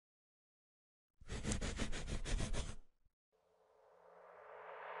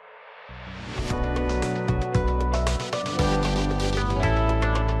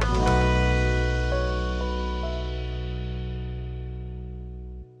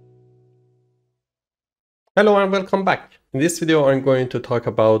Hello and welcome back. In this video, I'm going to talk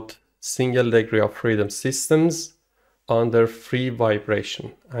about single degree of freedom systems under free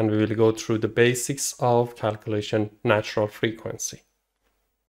vibration, and we will go through the basics of calculation natural frequency.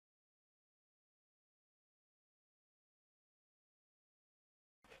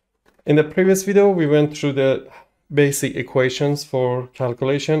 In the previous video, we went through the basic equations for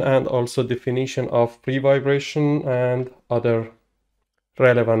calculation and also definition of free vibration and other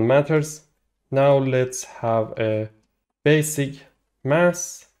relevant matters. Now let's have a basic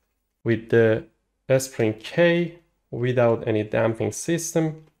mass with the spring K without any damping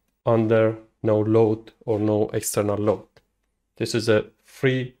system under no load or no external load. This is a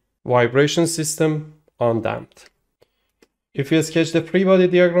free vibration system, undamped. If you sketch the free body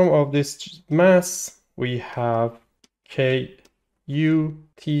diagram of this mass, we have K, U,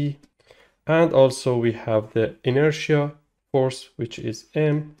 T, and also we have the inertia force, which is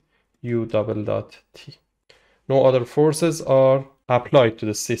M, U double dot T. No other forces are applied to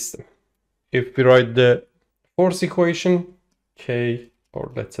the system. If we write the force equation, K,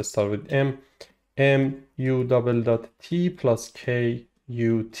 or let's start with M, M U double dot T plus K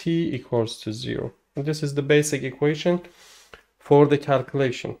U T equals to 0. And this is the basic equation for the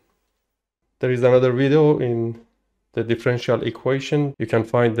calculation. There is another video in the differential equation. You can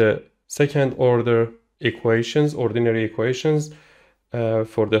find the second order equations, ordinary equations,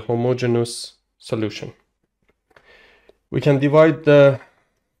 for the homogeneous solution. We can divide the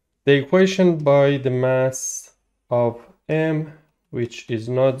equation by the mass of M, which is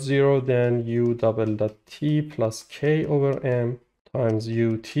not 0, then U double dot T plus K over M times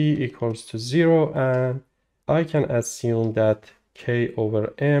UT equals to 0, and I can assume that K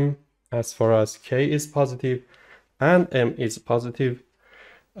over M, as far as K is positive and M is positive,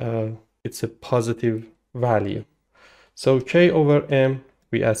 it's a positive value. So K over M,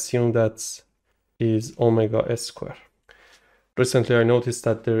 we assume that is omega square. Recently, I noticed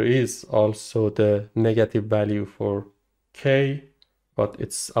that there is also the negative value for K, but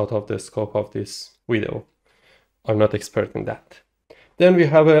it's out of the scope of this video. I'm not expert in that. Then we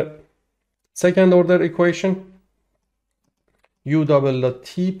have a second order equation, U double dot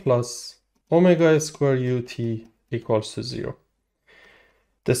T plus omega square UT equals to 0.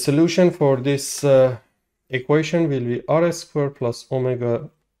 The solution for this equation will be R square plus omega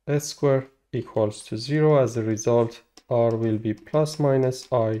S square equals to 0. As a result, R will be plus minus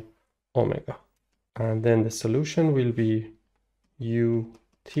I omega. And then the solution will be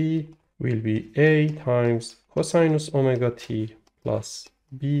UT will be A times cosinus omega T plus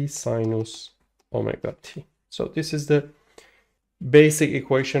B sinus omega T. So this is the basic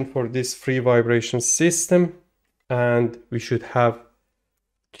equation for this free vibration system. And we should have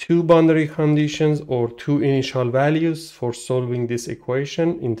two boundary conditions or two initial values for solving this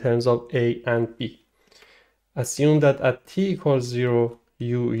equation in terms of A and B. Assume that at t equals 0,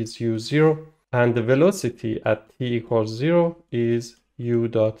 u is u0, and the velocity at t equals 0 is u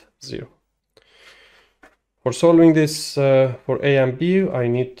dot 0. For solving this for A and B, I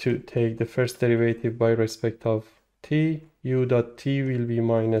need to take the first derivative by respect of t. U dot t will be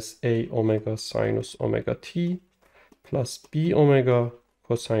minus A omega sinus omega t plus B omega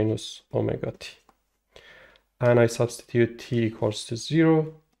cosinus omega t, and I substitute t equals to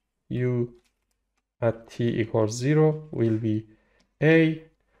 0. U at t equals 0 will be A,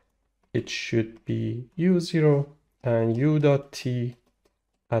 it should be u0, and u dot t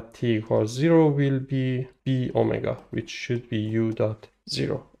at t equals 0 will be B omega, which should be u dot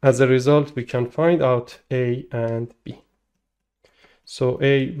 0. As a result, we can find out A and B. So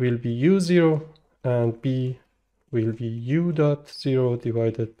A will be u0 and B will be u dot 0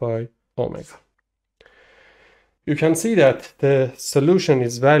 divided by omega. You can see that the solution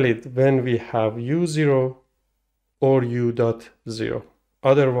is valid when we have u0 or u dot 0.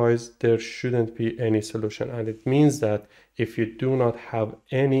 Otherwise, there shouldn't be any solution. And it means that if you do not have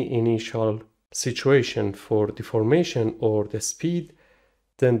any initial situation for deformation or the speed,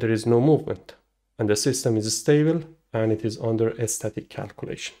 then there is no movement. And the system is stable and it is under a static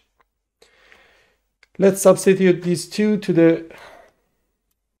calculation. Let's substitute these two to the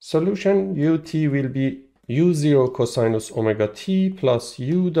solution. Ut will be u0 cosinus omega t plus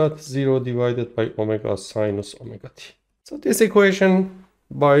u dot 0 divided by omega sinus omega t. So this equation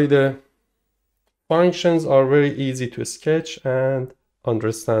by the functions are very easy to sketch and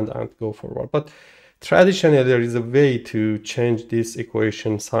understand and go forward. But traditionally, there is a way to change this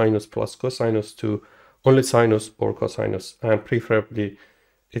equation sinus plus cosinus to only sinus or cosinus, and preferably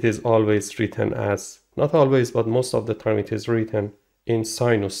it is always written as, not always, but most of the time it is written in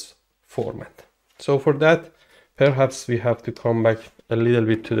sinus format. So for that, perhaps we have to come back a little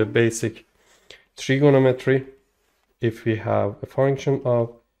bit to the basic trigonometry, if we have a function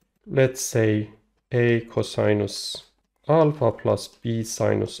of, let's say, a cosinus alpha plus b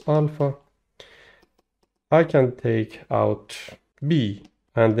sinus alpha, I can take out b,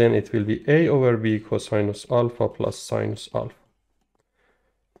 and then it will be a over b cosinus alpha plus sinus alpha.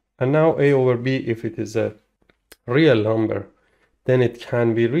 And now a over b, if it is a real number, then it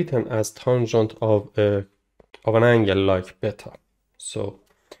can be written as tangent of an angle like beta. So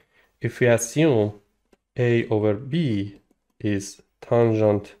if we assume a over b is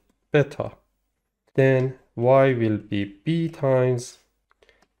tangent beta, then y will be b times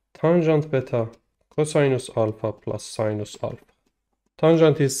tangent beta cosinus alpha plus sinus alpha.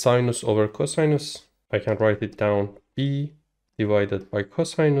 Tangent is sinus over cosinus. I can write it down b divided by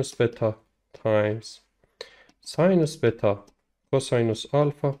cosinus beta times sinus beta cosinus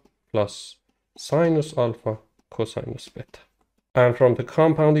alpha plus sinus alpha cosinus beta. And from the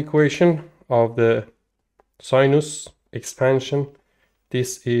compound equation of the sinus expansion,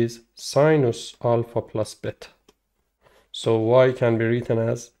 this is sinus alpha plus beta. So y can be written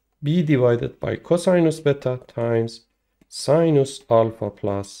as b divided by cosinus beta times sinus alpha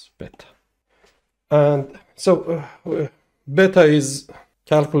plus beta. And so beta is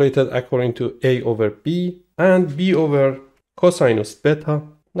calculated according to a over b and b over cosinus beta.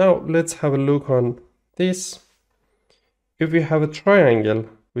 Now let's have a look on this. If we have a triangle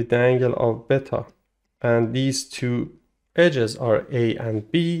with the angle of beta and these two edges are a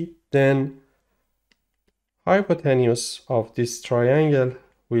and b, then hypotenuse of this triangle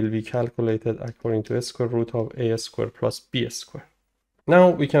will be calculated according to square root of a square plus b square.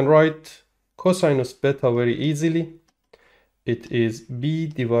 Now we can write cosinus beta very easily. It is b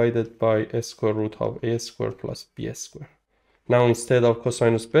divided by square root of a square plus b square. Now instead of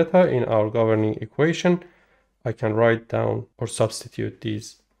cosinus beta in our governing equation, I can write down or substitute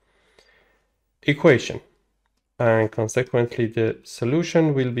these equation. And consequently the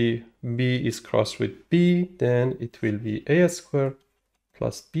solution will be b is crossed with b, then it will be a square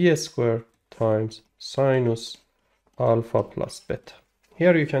plus b square times sinus alpha plus beta.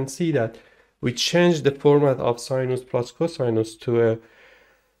 Here you can see that we changed the format of sinus plus cosinus to a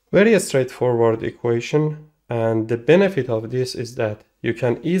very straightforward equation, and the benefit of this is that you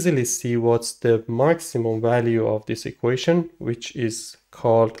can easily see what's the maximum value of this equation, which is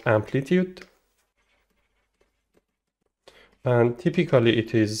called amplitude. And typically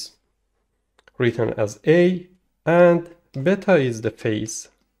it is written as a, and beta is the phase.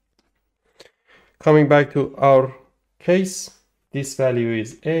 Coming back to our case, this value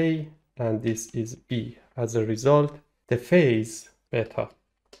is a and this is b. As a result, the phase beta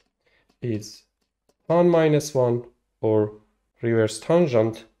is tan minus 1, or reverse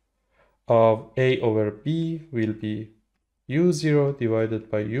tangent of a over b will be u0 divided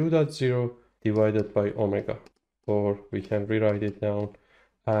by u dot 0 divided by omega, or we can rewrite it down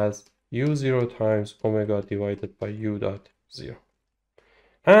as u0 times omega divided by u dot 0.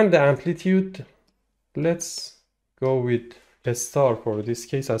 And the amplitude, let's go with a star for this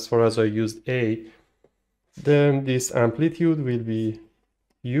case as far as I used a. Then this amplitude will be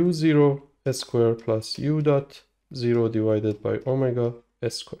u0 square plus u dot 0 divided by omega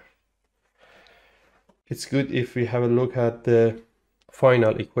square. It's good if we have a look at the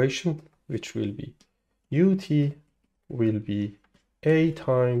final equation, which will be ut will be a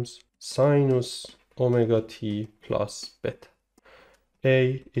times sinus omega t plus beta.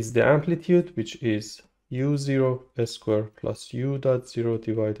 A is the amplitude, which is u0 square plus u dot 0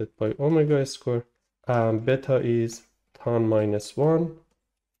 divided by omega square, and beta is tan minus 1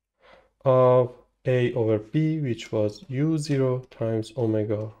 of a over b, which was u0 times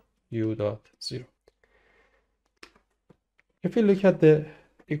omega u dot 0. If we look at the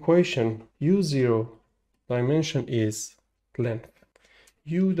equation, u0 dimension is length,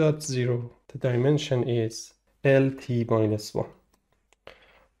 u dot 0 the dimension is lt minus 1.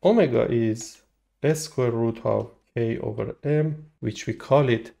 Omega is square root of k over m, which we call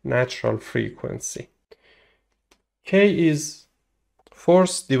it natural frequency. K is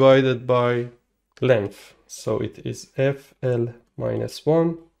force divided by length, so it is fl minus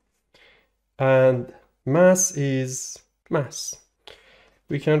 1, and mass is mass.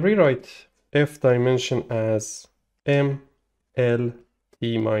 We can rewrite f dimension as m l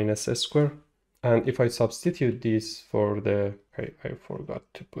t minus square, and if I substitute this for the, I forgot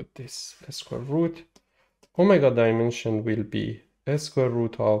to put this square root, omega dimension will be square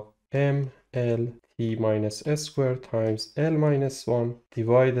root of m l t minus s square times l minus 1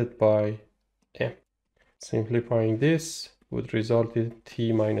 divided by m. Simplifying this would result in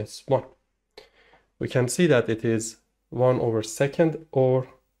t minus 1. We can see that it is 1 over second, or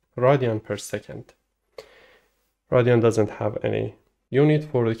radian per second. Radian doesn't have any unit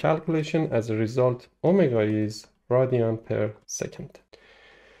for the calculation. As a result, omega is radian per second.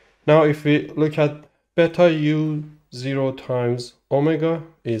 Now, if we look at beta u0 times omega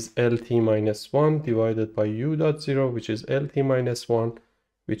is LT minus 1 divided by u dot 0, which is LT minus 1,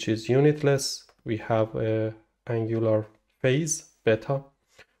 which is unitless. We have a angular phase, beta.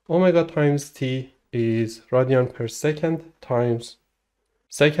 Omega times t is radian per second times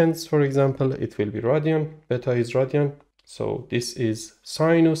seconds, for example, it will be radian. Beta is radian. So this is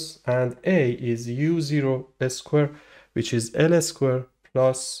sinus, and A is u0 square, which is L square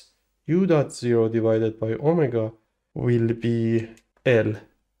plus u dot 0 divided by omega will be L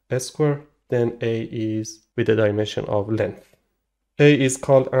square. Then A is with a dimension of length. A is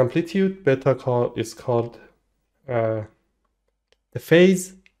called amplitude, beta is called the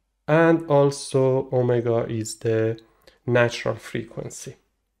phase, and also omega is the natural frequency.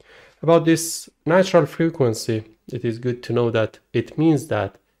 About this natural frequency, it is good to know that it means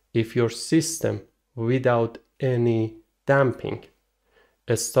that if your system without any damping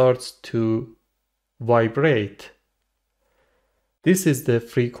starts to vibrate, this is the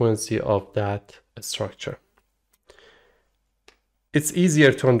frequency of that structure. It's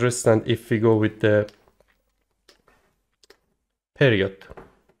easier to understand if we go with the period.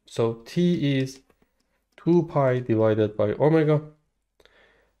 So T is 2 pi divided by omega.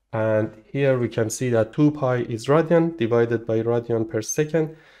 And here we can see that 2 pi is radian divided by radian per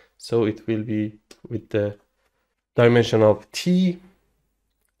second. So it will be with the dimension of t.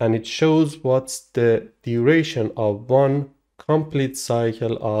 And it shows what's the duration of one complete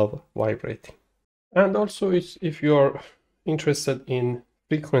cycle of vibrating. And also, if you are interested in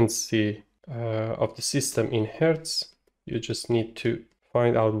frequency of the system in hertz, you just need to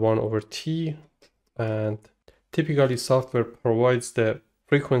find out 1 over t. And typically software provides the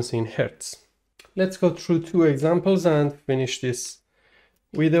frequency in hertz. Let's go through 2 examples and finish this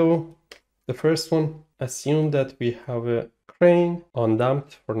video. The first one, assume that we have a crane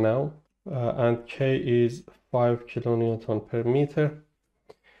undamped for now, and K is 5 kilonewton per meter,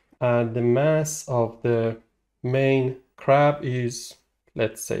 and the mass of the main crab is,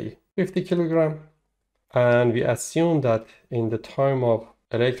 let's say, 50 kilogram, and we assume that in the time of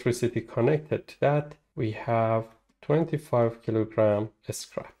electricity connected to that, we have 25 kilogram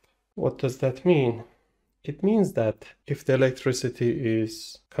scrap. What does that mean? It means that if the electricity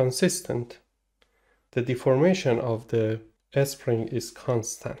is consistent, the deformation of the spring is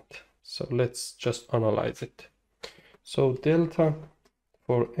constant. So let's just analyze it. So delta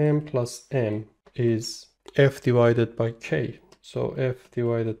for M plus M is F divided by K. So F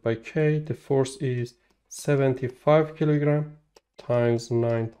divided by K, the force is 75 kilogram times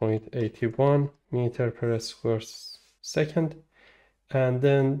 9.81 meter per square second, and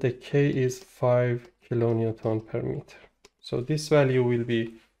then the K is 5 kilonewton per meter. So this value will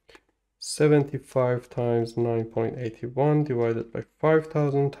be 75 times 9.81 divided by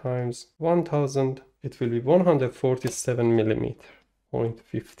 5,000 times 1,000. It will be 147 millimeter,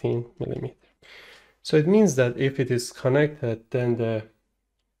 0.15 millimeter. So it means that if it is connected, then the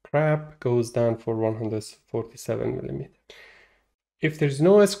scrap goes down for 147 millimeter. If there is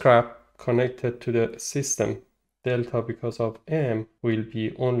no scrap connected to the system, delta because of M will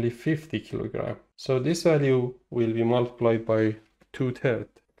be only 50 kilogram. So this value will be multiplied by 2/3,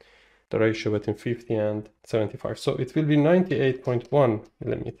 the ratio between 50 and 75. So it will be 98.1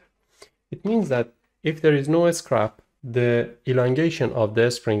 millimeter. It means that if there is no scrap, the elongation of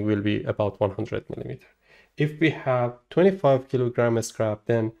the spring will be about 100 millimeter. If we have 25 kilogram scrap,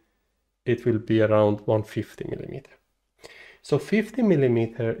 then it will be around 150 millimeter. So 50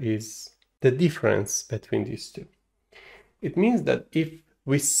 millimeter is the difference between these two. It means that if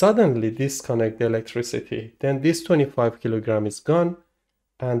we suddenly disconnect the electricity, then this 25 kilogram is gone,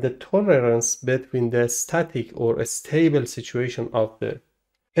 and the tolerance between the static or a stable situation of the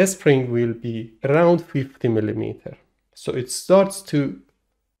spring will be around 50 millimeter. So it starts to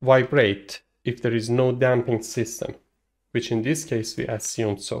vibrate if there is no damping system, which in this case we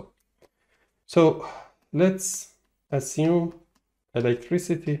assume so. So let's assume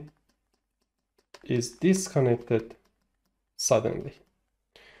electricity is disconnected suddenly.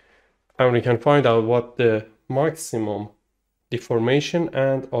 And we can find out what the maximum deformation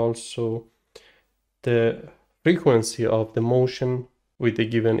and also the frequency of the motion with the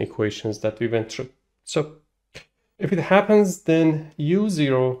given equations that we went through. So if it happens, then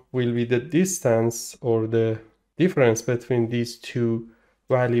u0 will be the distance or the difference between these two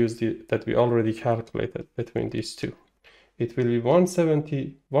values that we already calculated between these two. It will be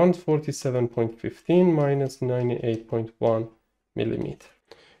 147.15 minus 98.1 millimeter.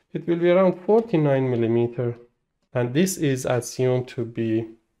 it will be around 49 millimeter. And this is assumed to be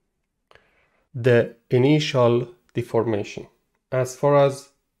the initial deformation. As far as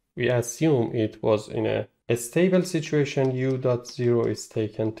we assume it was in a stable situation, u dot 0 is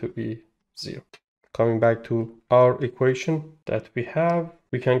taken to be 0. Coming back to our equation that we have,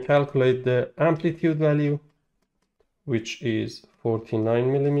 we can calculate the amplitude value, which is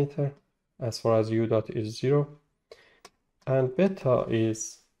 49 millimeter as far as u dot is 0. And beta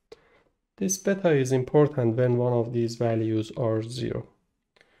is, this beta is important when one of these values are 0.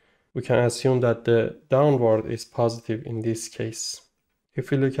 We can assume that the downward is positive in this case.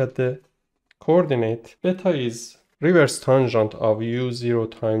 If we look at the coordinate, beta is reverse tangent of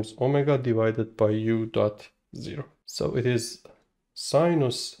u0 times omega divided by u dot 0. So it is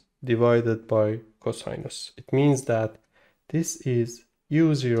sinus divided by cosinus. It means that this is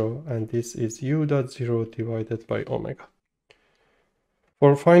u0 and this is u dot 0 divided by omega.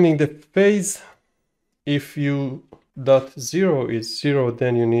 For finding the phase, if u dot 0 is 0,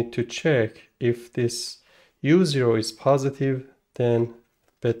 then you need to check if this u0 is positive, then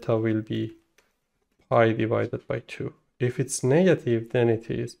beta will be pi divided by 2. If it's negative, then it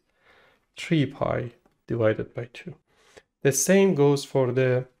is 3 pi divided by 2. The same goes for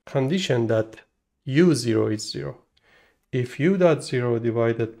the condition that u0 is 0. If u dot 0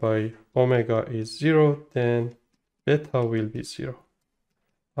 divided by omega is 0, then beta will be 0.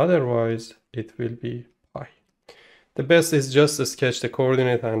 Otherwise, it will be pi. The best is just to sketch the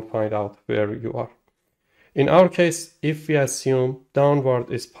coordinate and find out where you are. In our case, if we assume downward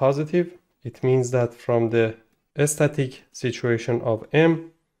is positive, it means that from the static situation of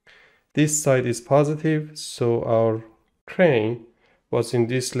M, this side is positive, so our crane was in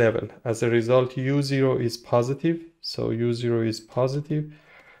this level. As a result, u0 is positive, so u0 is positive,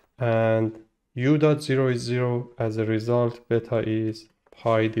 and u dot 0 is 0. As a result, beta is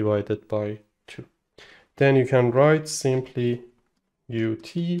pi divided by 2. Then you can write simply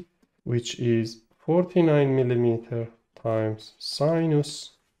ut, which is 49 millimeter times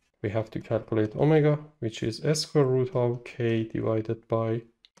sinus. We have to calculate omega, which is square root of k divided by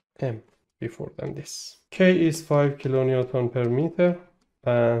m before than this. K is 5 kilonewton per meter,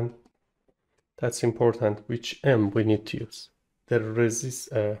 and that's important, which m we need to use.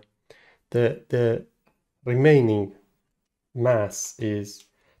 The remaining mass is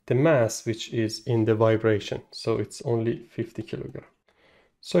the mass which is in the vibration, so it's only 50 kilogram.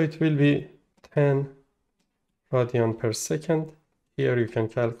 So it will be 10 radian per second. Here you can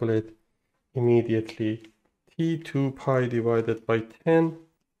calculate immediately t2 pi divided by 10,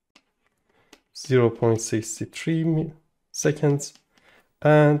 0.63 seconds,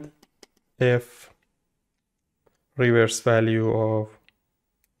 and f reverse value of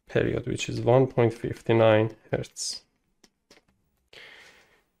period, which is 1.59 hertz.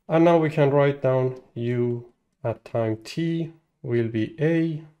 And now we can write down u at time t will be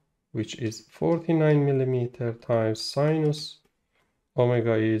a, which is 49 millimeter times sinus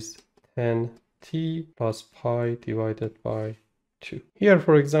omega is 10t plus pi divided by 2. Here,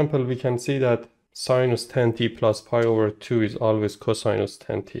 for example, we can see that sinus 10t plus pi over 2 is always cosinus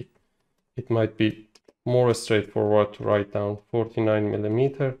 10t. It might be more straightforward to write down 49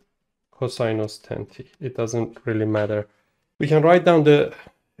 millimeter cosinus 10t. It doesn't really matter. We can write down the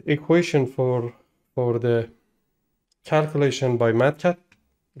equation for the calculation by MATCAT.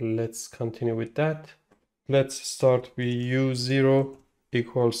 Let's continue with that. Let's start with u0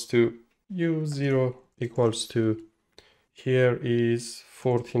 equals to here is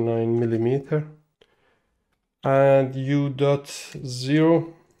 49 millimeter, and u dot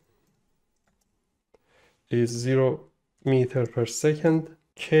 0 is 0 meter per second.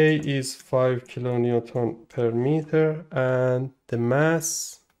 K is 5 kilonewton per meter, and the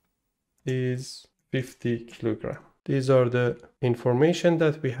mass is 50 kilogram. These are the information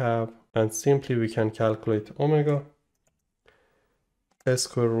that we have, and simply we can calculate omega,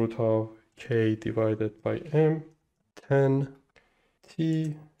 square root of k divided by m,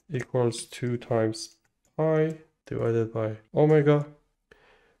 10t equals 2 times pi divided by omega,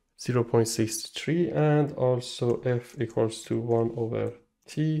 0.63, and also f equals to 1 over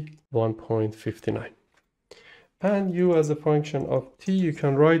t, 1.59. And u as a function of t, you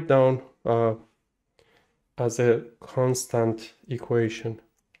can write down as a constant equation,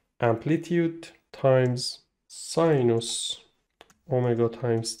 amplitude times sinus omega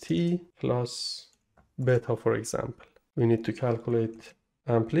times t plus beta, for example. We need to calculate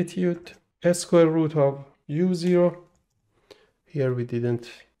amplitude, square root of u0. Here we didn't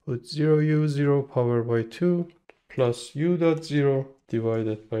put 0, u0 power by 2 plus u dot 0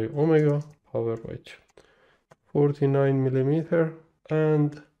 divided by omega power by 2. 49 millimeter,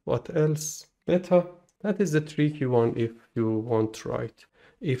 and what else? Beta. That is the tricky one if you want to write.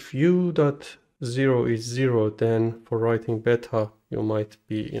 If u dot 0 is 0, then for writing beta, you might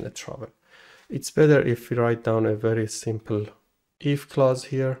be in a trouble. It's better if we write down a very simple if clause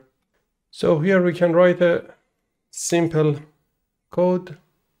here. So here we can write a simple code.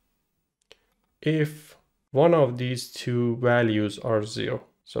 If one of these two values are 0,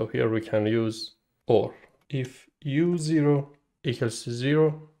 so here we can use or. If u0 equals to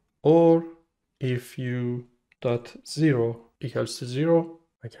 0, or if u dot 0 equals to 0,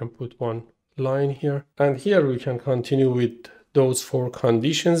 I can put one line here. And here we can continue with those 4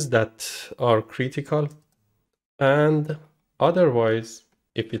 conditions that are critical. And otherwise,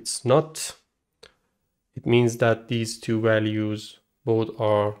 if it's not, it means that these two values both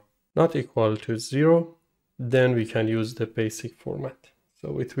are not equal to 0, then we can use the basic format.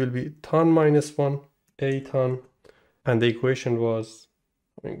 So it will be ton minus 1, a ton, and the equation was,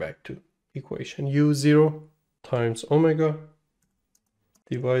 coming back to equation, u0 times omega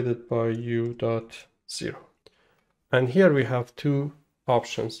divided by u dot 0. And here we have 2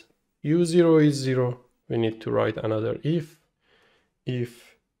 options. u0 is 0, we need to write another if.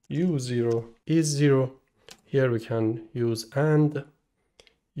 If u0 is 0, here we can use and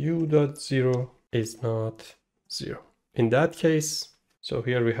u dot 0 is not 0. In that case, so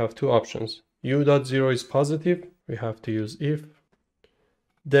here we have 2 options. U dot 0 is positive, we have to use if,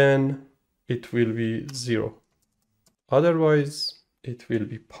 then it will be 0. Otherwise, it will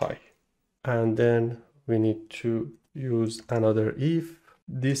be pi. And then we need to use another if.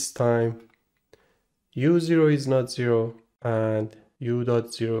 This time, u0 is not 0 and u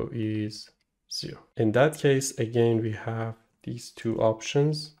dot 0 is 0. In that case, again, we have these 2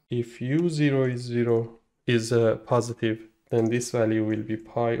 options. If u0 is 0 is positive, then this value will be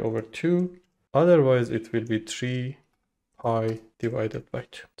pi over 2. Otherwise, it will be 3 pi divided by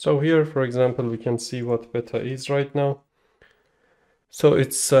 2. So here, for example, we can see what beta is right now. So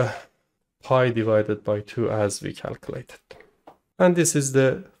it's pi divided by 2 as we calculated. And this is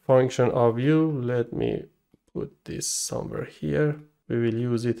the function of u. Let me put this somewhere here. We will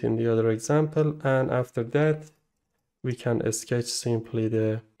use it in the other example. And after that, we can sketch simply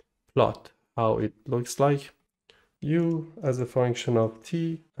the plot, how it looks like. U as a function of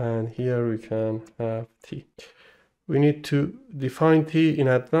t, and here we can have t. We need to define t in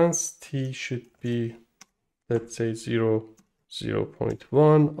advance. T should be, let's say, 0,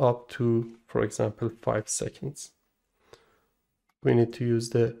 0.1 up to, for example, 5 seconds. We need to use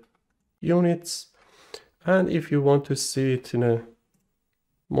the units. And if you want to see it in a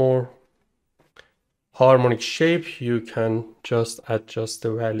more harmonic shape, you can just adjust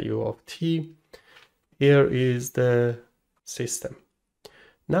the value of t. Here is the system.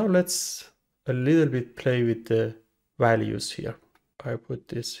 Now let's a little bit play with the values here. I put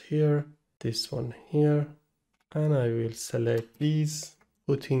this here, this one here, and I will select these,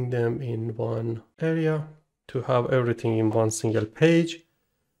 putting them in one area to have everything in one single page.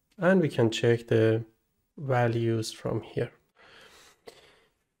 And we can check the values from here.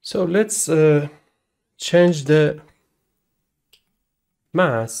 So let's change the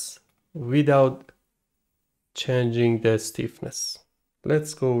mass without changing the stiffness.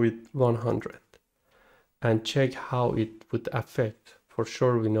 Let's go with 100 and check how it would affect. For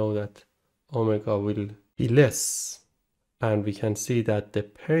sure, we know that omega will be less, and we can see that the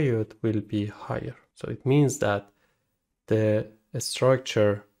period will be higher. So it means that the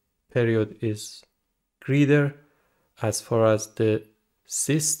structure period is greater as far as the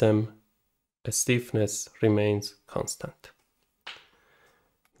system stiffness remains constant.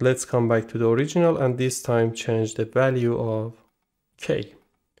 Let's come back to the original and this time change the value of k.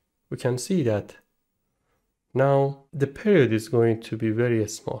 We can see that now the period is going to be very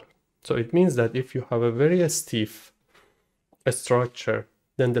small. So it means that if you have a very stiff structure,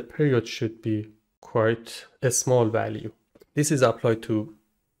 then the period should be quite a small value. This is applied to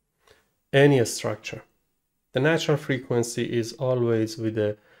any structure. The natural frequency is always with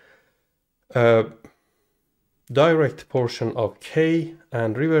a direct portion of k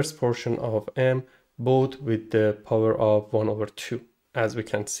and reverse portion of m, both with the power of 1 over 2, as we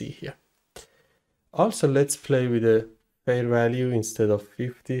can see here. Also, let's play with a fair value. Instead of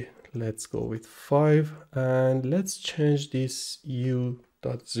 50, let's go with 5, and let's change this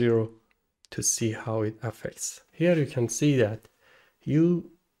u.0 to see how it affects. Here you can see that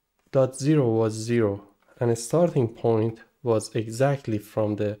u.0 was 0, and a starting point was exactly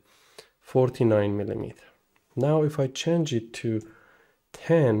from the 49 millimeter. Now if I change it to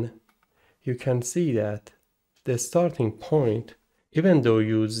 10, you can see that the starting point, even though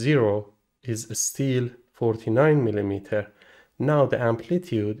u0 is still 49 millimeter, Now the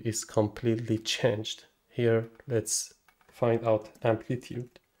amplitude is completely changed. Here, let's find out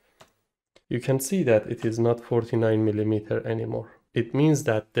amplitude. You can see that it is not 49 millimeter anymore. It means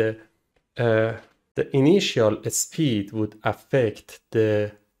that the initial speed would affect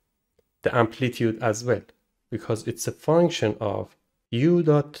the amplitude as well, because it's a function of u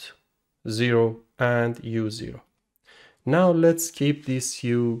dot 0 and u0. Now let's keep this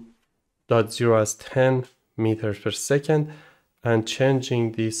u dot 0 as 10 meters per second and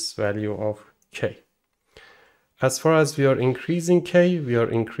changing this value of k. As far as we are increasing k, we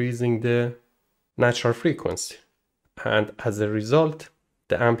are increasing the natural frequency. And as a result,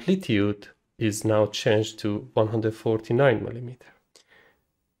 the amplitude is now changed to 149 millimeter.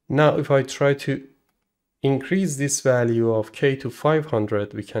 Now, if I try to increase this value of k to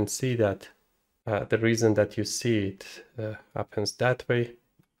 500, we can see that the reason that you see it happens that way.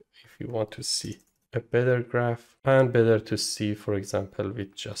 If you want to see a better graph and better to see, for example,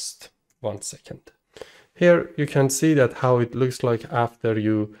 with just 1 second. Here you can see that how it looks like after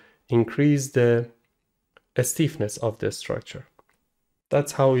you increase the stiffness of the structure.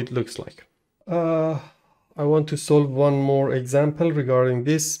 That's how it looks like. I want to solve one more example regarding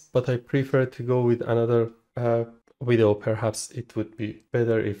this, but I prefer to go with another video. Perhaps it would be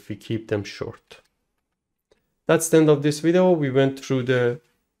better if we keep them short. That's the end of this video. We went through the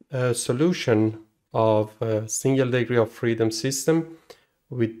solution of a single degree of freedom system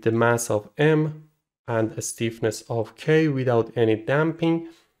with the mass of m and a stiffness of k without any damping.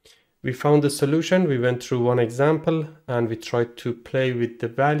 We found the solution, we went through one example, and we tried to play with the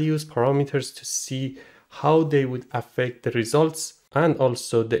values, parameters, to see how they would affect the results, and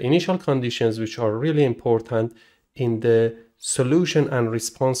also the initial conditions, which are really important in the solution and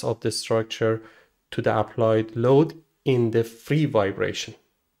response of the structure to the applied load in the free vibration.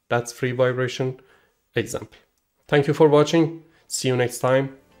 That's free vibration example. Thank you for watching. See you next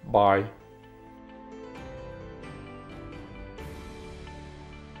time. Bye.